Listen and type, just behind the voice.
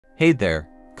Hey there,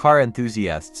 car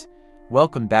enthusiasts.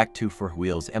 Welcome back to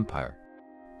FourWheelsEmpire.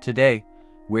 Today,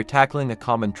 we're tackling a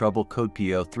common trouble code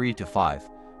P0325.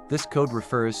 This code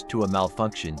refers to a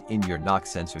malfunction in your knock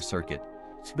sensor circuit,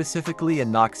 specifically a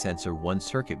knock sensor 1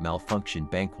 circuit malfunction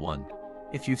bank 1.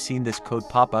 If you've seen this code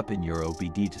pop up in your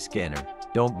OBD scanner,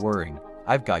 don't worry,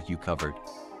 I've got you covered.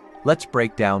 Let's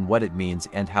break down what it means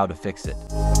and how to fix it.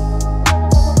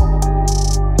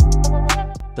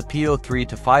 The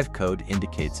P0325 code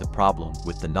indicates a problem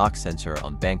with the knock sensor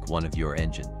on bank 1 of your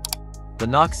engine. The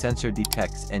knock sensor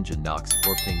detects engine knocks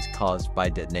or pings caused by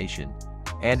detonation,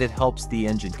 and it helps the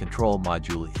engine control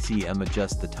module ECM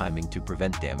adjust the timing to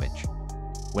prevent damage.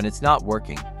 When it's not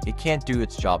working, it can't do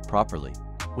its job properly.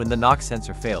 When the knock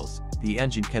sensor fails, the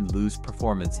engine can lose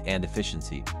performance and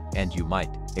efficiency, and you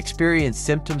might experience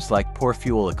symptoms like poor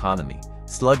fuel economy,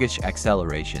 sluggish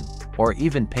acceleration, or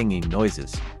even pinging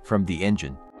noises from the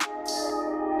engine.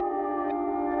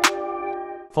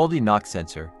 Faulty knock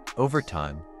sensor. Over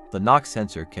time, the knock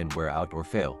sensor can wear out or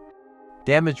fail.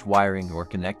 Damaged wiring or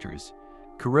connectors.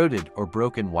 Corroded or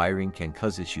broken wiring can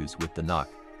cause issues with the knock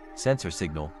sensor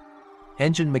signal.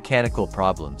 Engine mechanical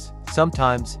problems.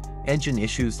 Sometimes, engine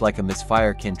issues like a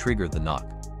misfire can trigger the knock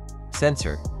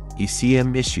sensor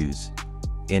ECM issues.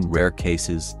 In rare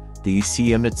cases, the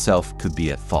ECM itself could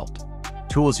be at fault.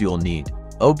 Tools you'll need: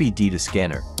 OBD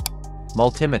scanner,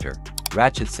 multimeter,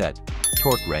 ratchet set,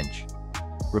 torque wrench,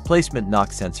 replacement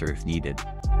knock sensor if needed.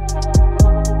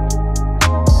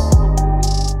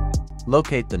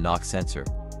 Locate the knock sensor,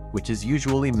 which is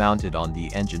usually mounted on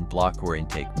the engine block or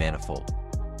intake manifold.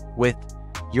 With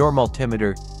your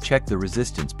multimeter, check the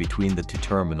resistance between the two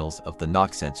terminals of the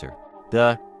knock sensor.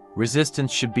 The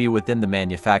resistance should be within the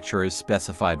manufacturer's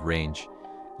specified range,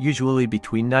 usually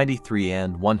between 93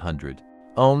 and 100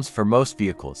 ohms for most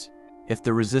vehicles. If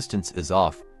the resistance is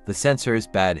off, the sensor is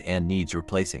bad and needs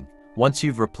replacing. Once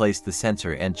you've replaced the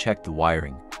sensor and checked the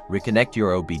wiring, reconnect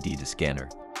your OBD scanner.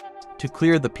 To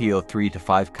clear the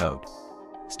P0325 code,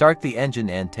 start the engine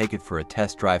and take it for a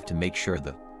test drive to make sure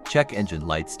the check engine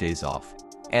light stays off.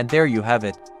 And there you have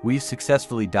it, we've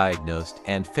successfully diagnosed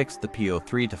and fixed the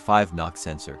P0325 knock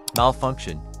sensor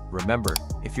malfunction. Remember,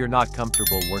 if you're not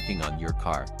comfortable working on your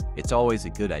car, it's always a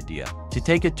good idea to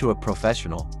take it to a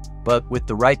professional, but with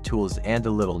the right tools and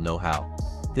a little know-how.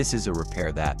 This is a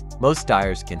repair that most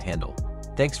dyers can handle.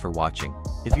 Thanks for watching.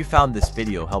 If you found this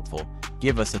video helpful,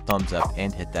 give us a thumbs up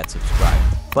and hit that subscribe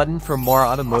button for more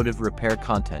automotive repair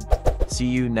content. See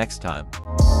you next time.